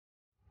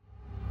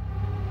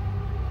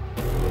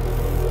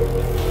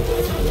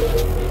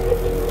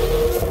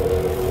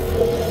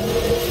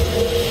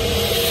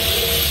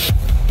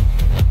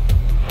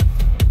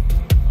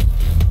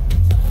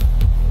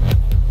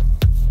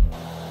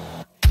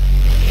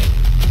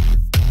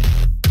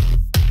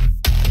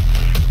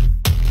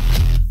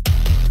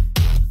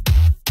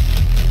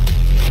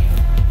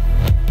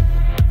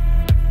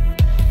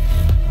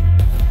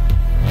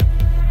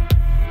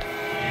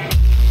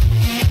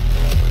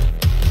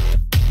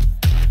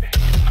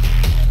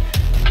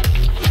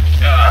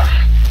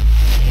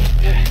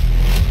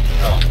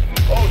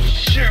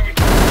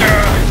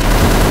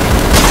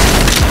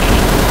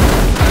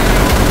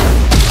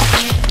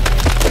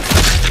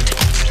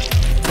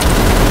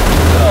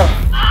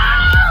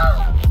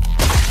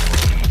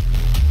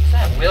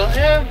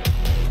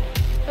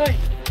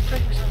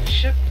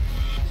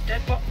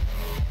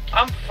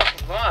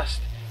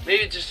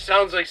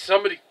sounds like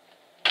somebody...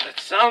 That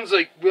sounds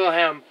like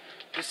Wilhelm.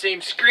 The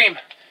same scream.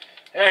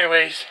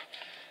 Anyways,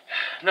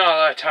 not a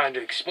lot of time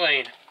to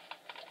explain.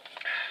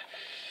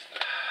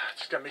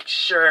 Just gotta make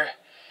sure.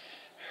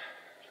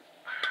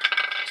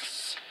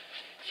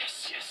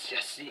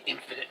 Yes, the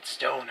infinite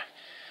stone.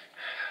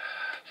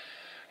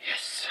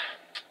 Yes.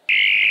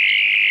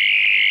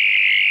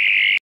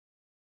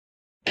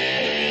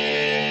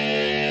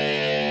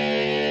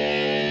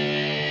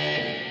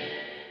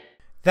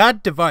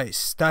 That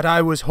device that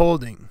I was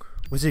holding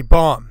was a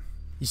bomb,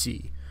 you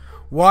see,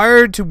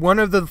 wired to one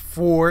of the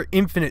 4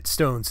 infinite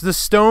stones. The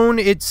stone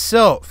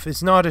itself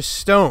is not a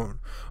stone,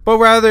 but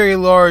rather a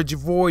large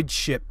void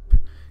ship.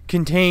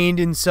 Contained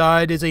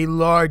inside is a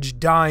large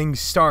dying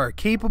star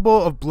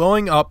capable of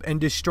blowing up and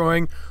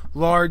destroying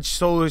large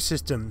solar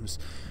systems.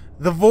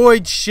 The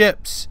void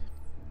ships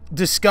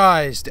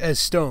disguised as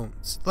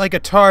stones, like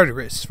a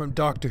TARDIS from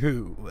Doctor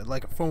Who,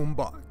 like a phone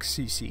box,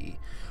 you see.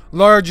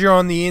 Larger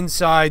on the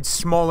inside,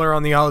 smaller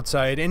on the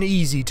outside, and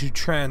easy to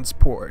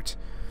transport.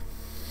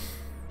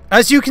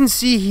 As you can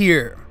see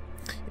here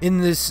in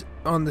this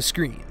on the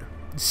screen,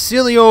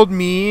 silly old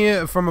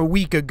me from a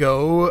week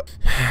ago,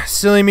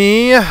 silly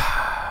me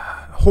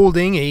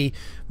holding a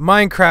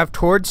Minecraft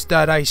torch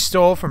that I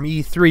stole from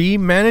E3,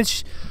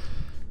 managed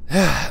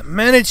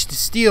to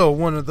steal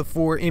one of the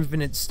 4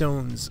 infinite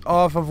stones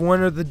off of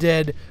one of the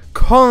dead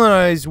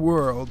colonized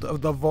world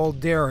of the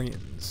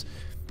Voldarians.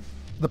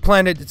 The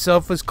planet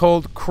itself is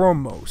called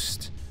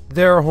Chromos,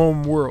 their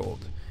home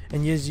world,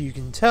 and as you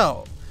can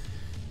tell,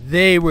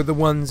 they were the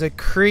ones that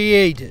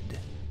created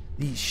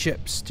these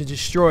ships to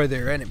destroy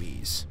their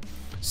enemies.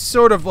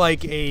 Sort of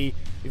like a,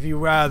 if you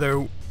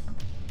will,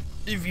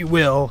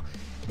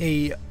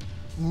 a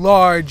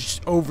large,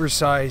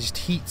 oversized,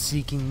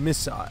 heat-seeking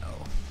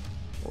missile,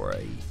 or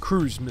a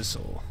cruise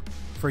missile,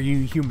 for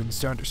you humans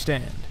to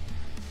understand.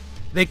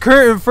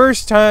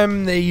 First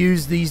time they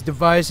used these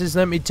devices,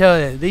 let me tell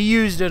you, they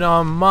used it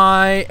on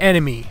my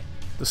enemy,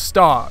 the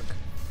Stog.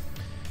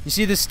 You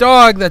see, the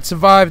Stog that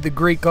survived the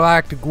Great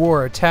Galactic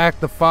War attacked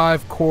the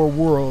 5 core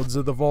worlds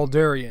of the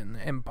Voldarian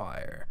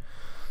Empire.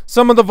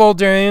 Some of the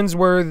Voldarians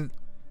were,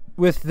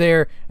 with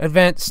their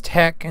advanced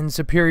tech and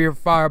superior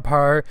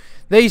firepower,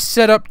 they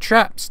set up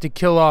traps to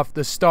kill off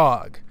the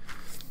Stog.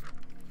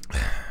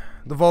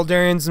 The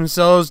Voldarians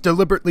themselves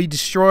deliberately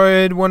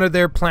destroyed one of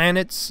their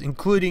planets,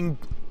 including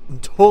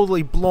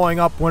totally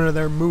blowing up one of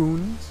their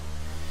moons.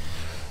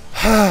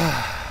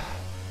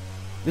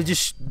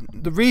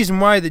 The reason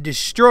why they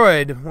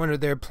destroyed one of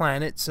their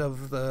planets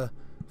of the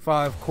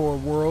 5 core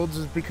worlds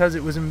is because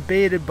it was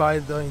invaded by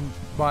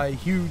a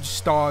huge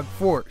Stog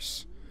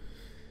force.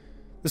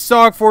 The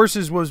Stog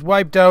forces was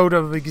wiped out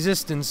of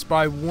existence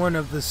by one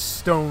of the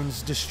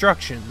stone's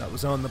destruction that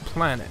was on the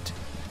planet,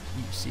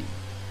 you see.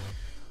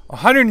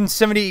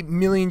 178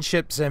 million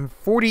ships and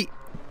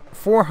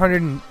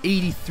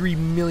 483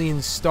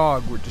 million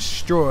Stog were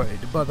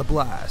destroyed by the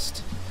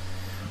blast.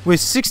 With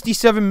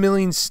 67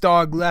 million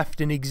Stog left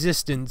in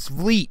existence,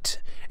 Vliet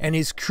and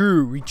his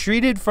crew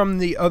retreated from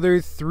the other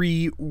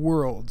 3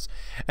 worlds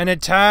and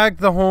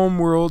attacked the home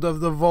world of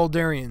the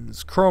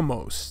Voldarians,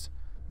 Chromos,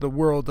 the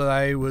world that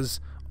I was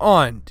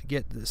on to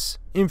get this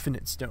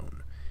infinite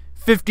stone.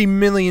 50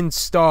 million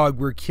Stog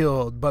were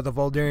killed by the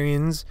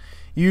Voldarians'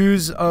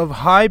 use of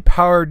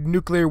high-powered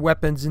nuclear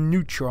weapons and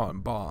neutron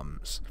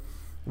bombs.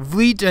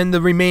 Vliet and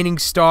the remaining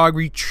Stog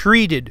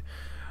retreated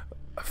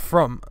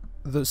from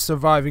the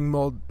surviving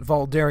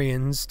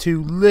Voldarians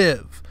to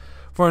live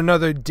for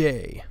another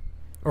day,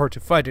 or to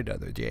fight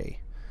another day.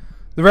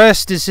 The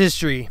rest is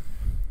history.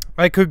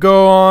 I could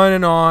go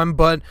on,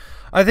 but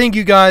I think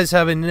you guys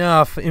have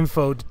enough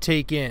info to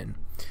take in.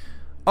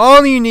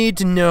 All you need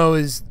to know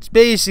is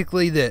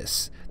basically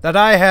this, that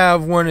I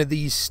have one of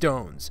these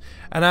stones,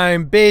 and I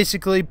am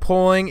basically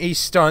pulling a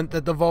stunt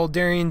that the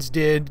Voldarians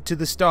did to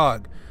the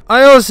Stog.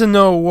 I also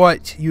know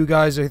what you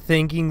guys are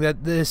thinking, that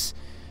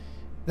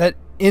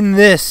in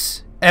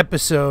this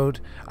episode,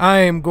 I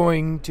am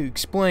going to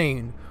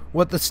explain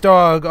what the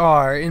Stog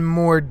are in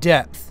more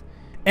depth,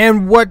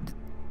 and what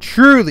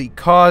truly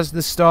caused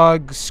the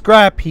Stog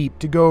scrap heap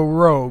to go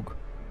rogue.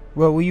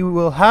 Well, we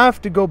will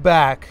have to go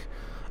back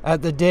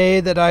at the day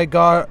that I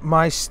got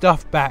my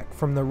stuff back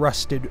from the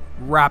rusted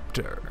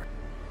raptor.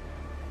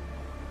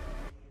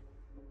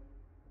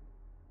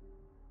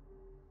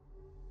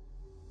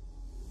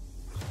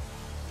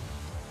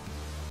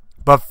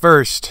 But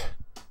first,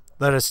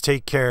 let us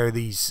take care of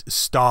these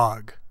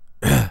Stog.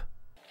 Alright.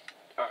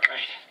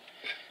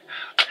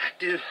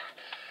 Active.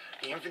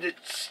 The infinite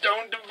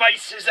stone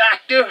device is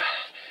active.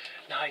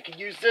 Now I can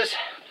use this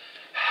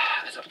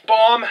as a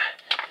bomb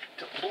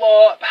to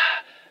blow up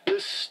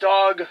this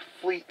Stog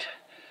fleet.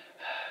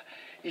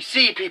 You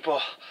see,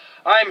 people,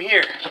 I'm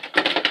here.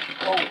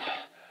 Oh,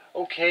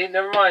 okay,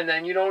 never mind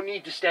then. You don't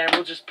need to stand.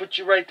 We'll just put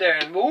you right there.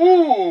 And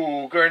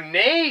ooh,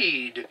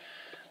 grenade.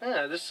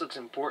 Ah, this looks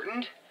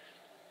important.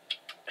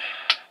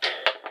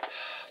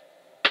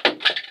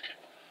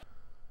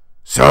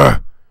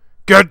 Sir,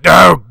 get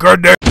down,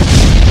 grenade!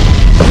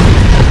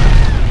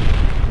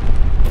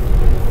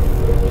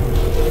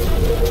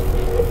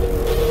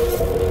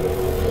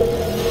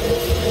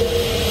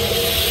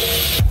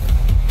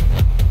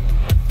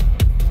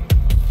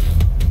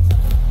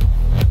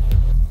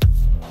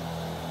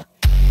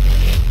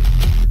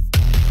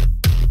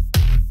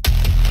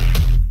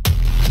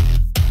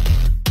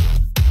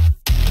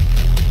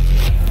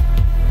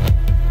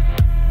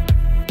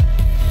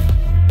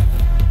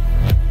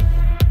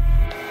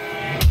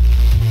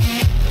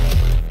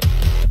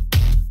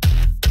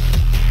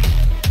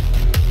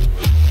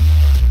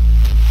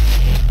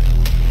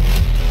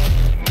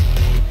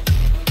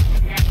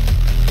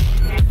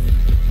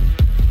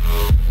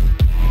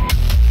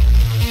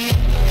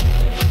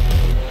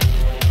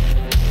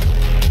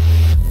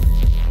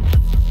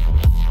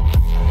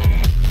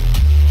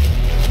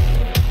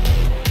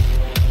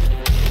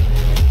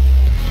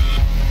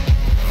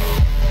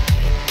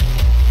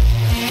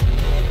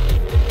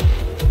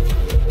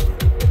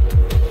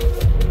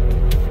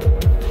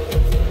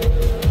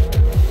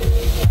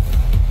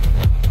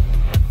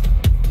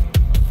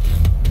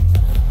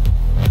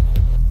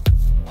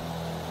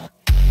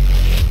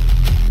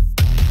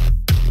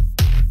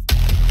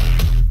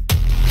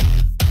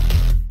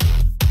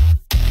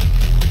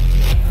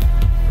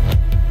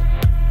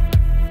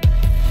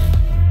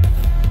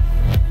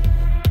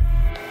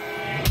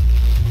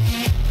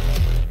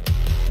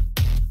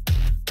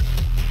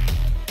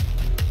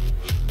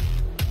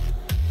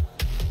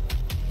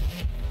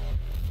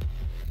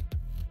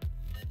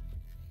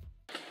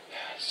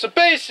 So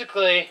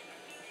basically,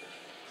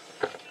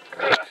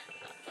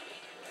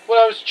 what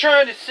I was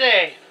trying to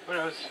say when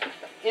I was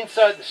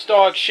inside the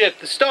Stog ship,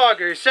 the Stog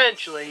are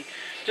essentially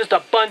just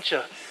a bunch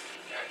of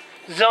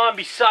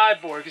zombie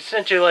cyborgs,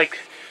 essentially like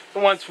the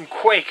ones from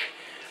Quake.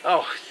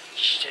 Oh,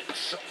 shit,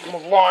 some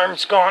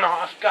alarm's gone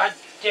off. God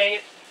dang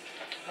it.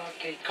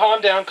 Okay, calm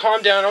down,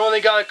 calm down. I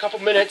only got a couple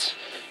minutes.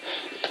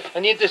 I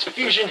need this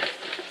fusion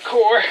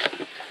core.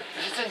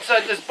 It's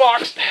inside this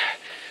box.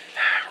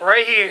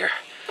 Right here.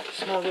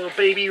 Small little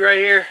baby right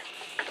here.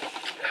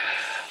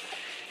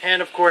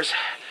 And of course,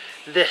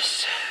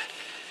 this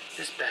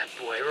bad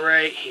boy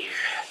right here.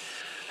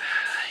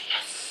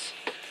 Yes.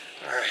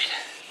 Alright.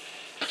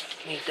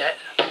 Need that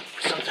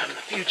sometime in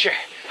the future.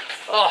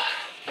 Oh,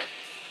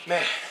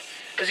 man.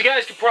 As you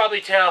guys can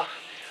probably tell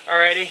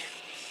already,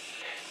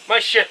 my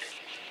ship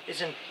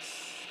is in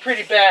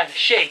pretty bad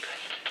shape.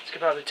 As you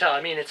can probably tell.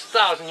 I mean, it's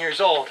 1,000 years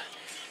old.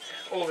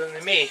 Older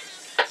than me.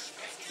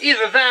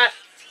 Either that,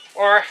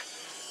 or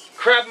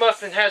Crab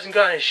Muffin hasn't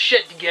gotten his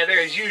shit together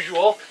as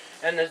usual,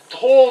 and the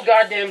whole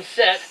goddamn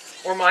set,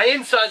 or my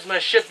insides of my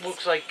ship,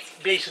 looks like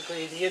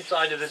basically the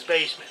inside of this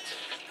basement.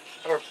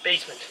 Or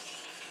basement.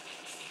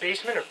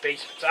 Basement or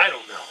basements? I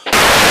don't know.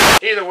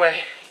 Either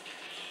way,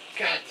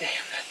 god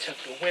damn, that took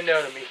the wind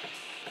out of me.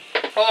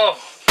 Oh.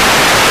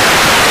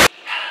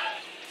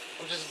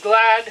 I'm just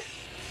glad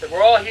that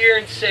we're all here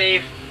and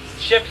safe.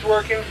 The ship's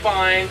working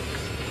fine.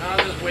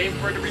 I'm just waiting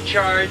for it to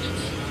recharge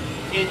its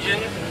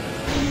engine.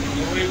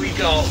 Away we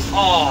go.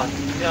 Oh,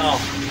 no.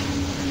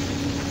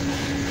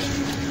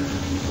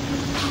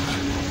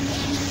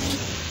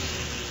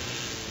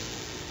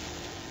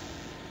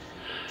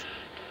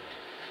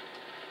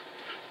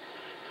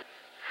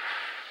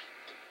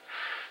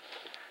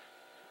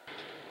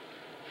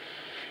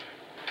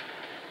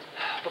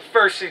 But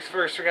first things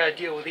first, we gotta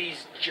deal with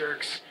these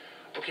jerks.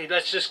 Okay,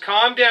 let's just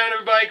calm down,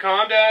 everybody.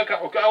 Calm down.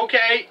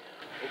 Okay.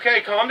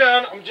 Okay, calm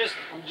down. I'm just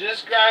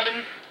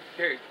grabbing.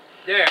 Here.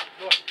 There.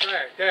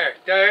 There.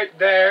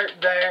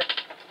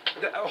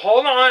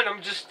 Hold on.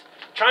 I'm just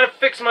trying to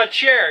fix my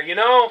chair, you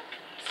know?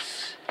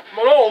 I'm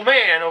an old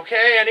man,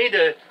 okay? I need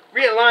to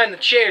realign the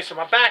chair so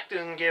my back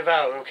doesn't give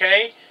out,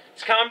 okay?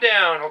 Just calm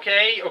down,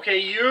 okay? Okay,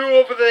 you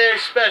over there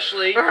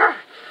especially.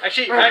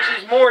 Actually,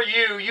 it's more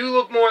you. You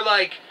look more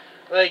like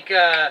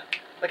a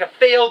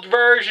failed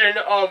version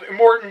of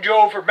Immortan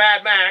Joe for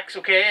Mad Max,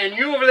 okay? And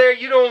you over there,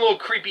 you don't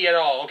look creepy at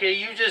all, okay?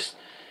 You just,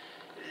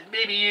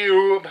 maybe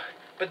you,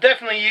 but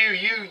definitely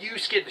you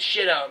scared the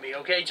shit out of me,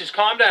 okay? Just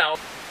calm down.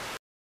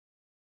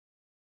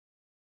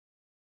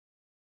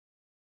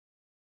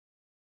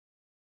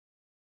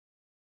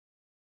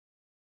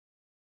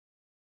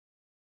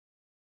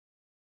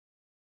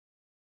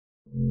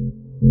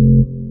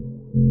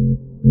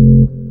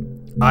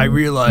 I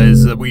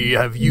realize that we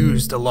have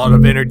used a lot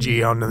of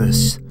energy on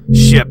this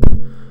ship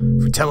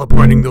for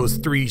teleporting those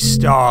 3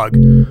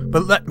 Stog,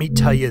 but let me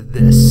tell you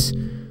this.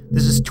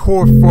 This is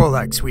Tor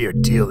Forlex we are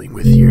dealing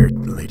with here,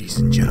 ladies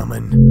and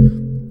gentlemen.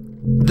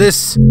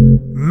 This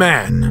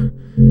man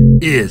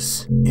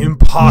is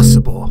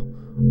impossible,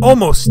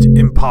 almost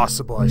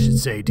impossible, I should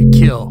say, to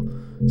kill.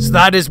 So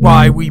that is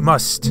why we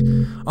must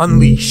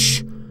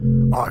unleash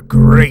our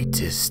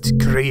greatest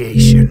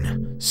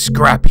creation,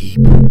 Scrap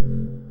Heap.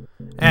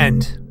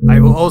 And I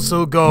will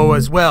also go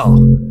as well.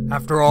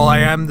 After all, I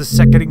am the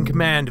second in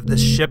command of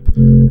this ship,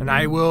 and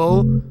I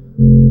will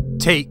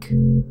take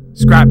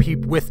Scrap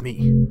Heap with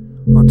me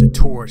onto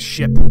Tor's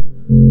ship.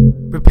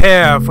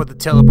 Prepare for the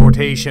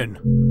teleportation.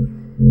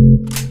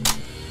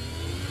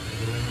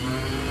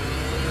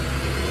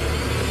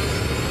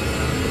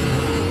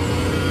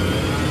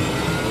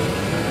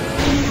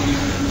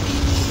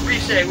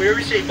 Whatever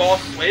you say,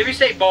 boss. Whatever you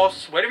say,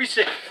 boss. Whatever you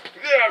say.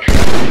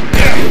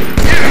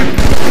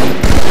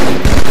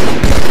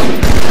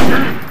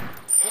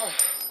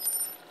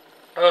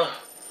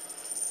 Oh,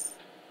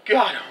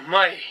 God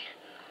almighty.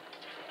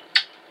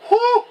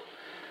 Whoo!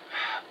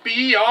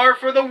 BR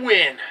for the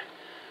win.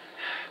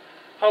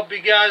 Hope you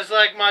guys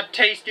like my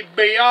tasty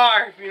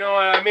BR, if you know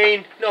what I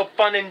mean. No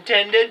pun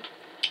intended.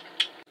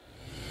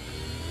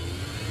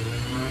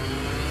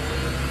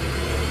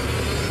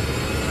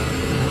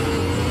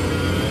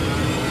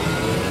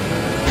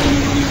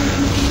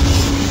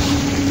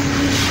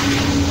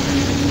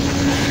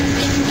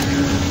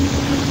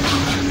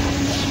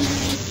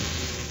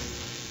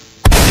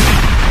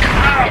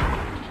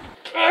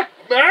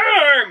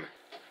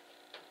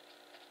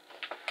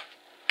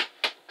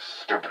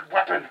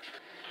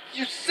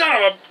 You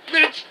son of a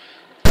bitch!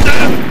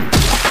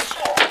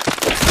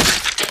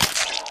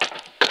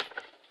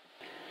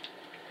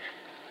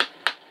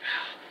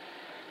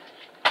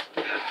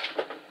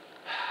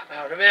 I'm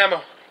out of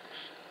ammo.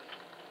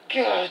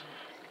 God.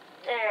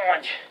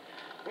 Oh,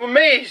 I'm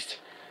amazed.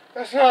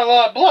 That's not a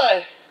lot of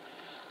blood.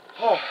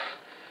 Oh,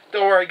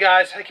 don't worry,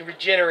 guys. I can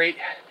regenerate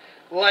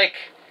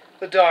like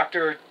the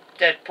Doctor, or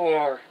Deadpool,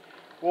 or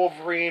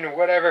Wolverine, or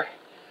whatever.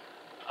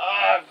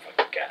 Ah,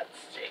 for God's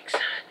sakes.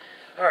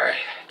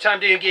 Alright, time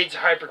to engage the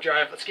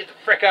hyperdrive. Let's get the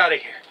frick out of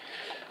here.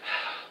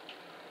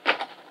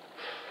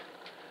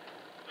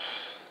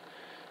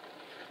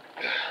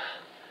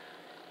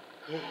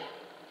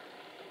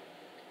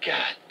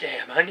 God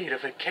damn, I need a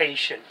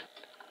vacation.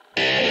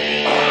 I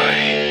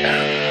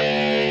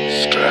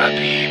am Scrap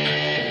Heap,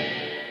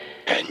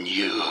 and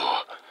you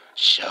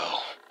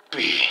shall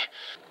be.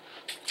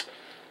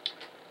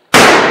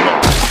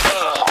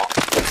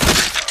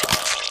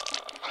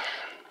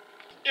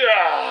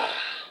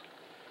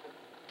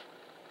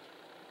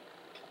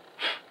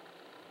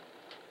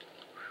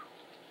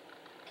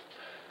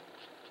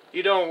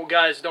 You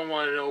guys don't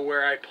want to know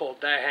where I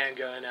pulled that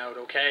handgun out,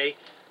 okay?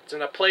 It's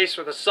in a place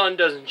where the sun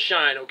doesn't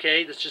shine,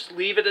 okay? Let's just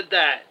leave it at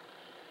that.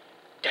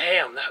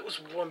 Damn, that was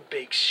one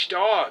big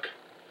stog.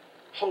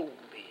 Holy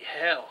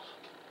hell.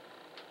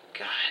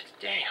 God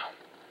damn.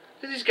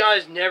 Do these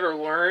guys never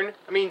learn?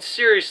 I mean,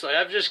 seriously,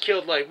 I've just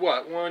killed like,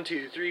 what? 1,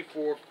 2, 3,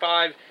 4,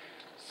 5,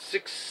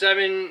 6,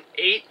 7,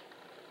 8.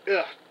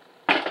 Ugh.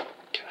 God.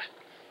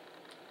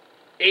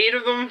 8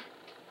 of them?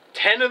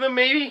 10 of them,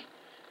 maybe?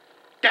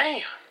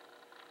 Damn.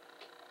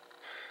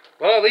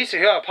 Well, at least I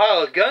got a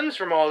pile of guns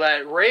from all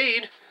that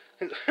raid.